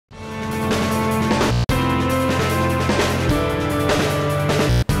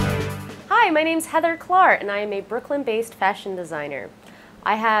my name's Heather Klar, and I am a Brooklyn-based fashion designer.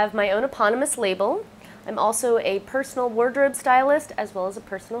 I have my own eponymous label. I'm also a personal wardrobe stylist as well as a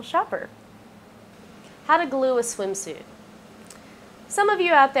personal shopper. How to glue a swimsuit. Some of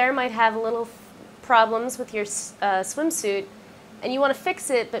you out there might have little problems with your swimsuit and you want to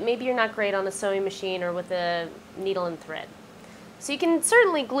fix it, but maybe you're not great on a sewing machine or with a needle and thread. So you can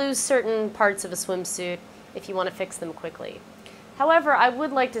certainly glue certain parts of a swimsuit if you want to fix them quickly. However, I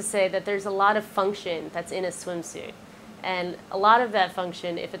would like to say that there's a lot of function that's in a swimsuit. And a lot of that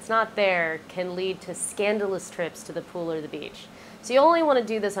function, if it's not there, can lead to scandalous trips to the pool or the beach. So you only want to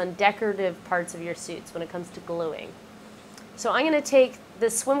do this on decorative parts of your suits when it comes to gluing. So I'm going to take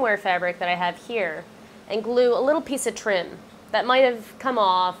this swimwear fabric that I have here and glue a little piece of trim that might have come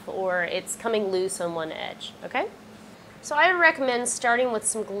off or it's coming loose on one edge, okay? So I would recommend starting with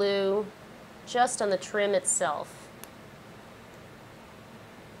some glue just on the trim itself.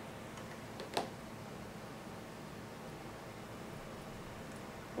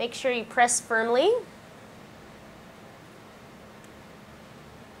 Make sure you press firmly.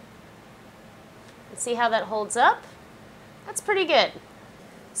 And see how that holds up? That's pretty good.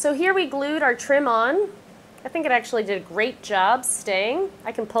 So here we glued our trim on. I think it actually did a great job staying.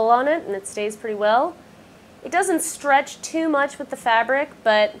 I can pull on it and it stays pretty well. It doesn't stretch too much with the fabric,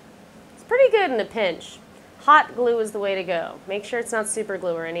 but it's pretty good in a pinch. Hot glue is the way to go. Make sure it's not super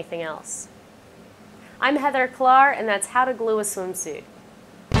glue or anything else. I'm Heather Klar, and that's how to glue a swimsuit.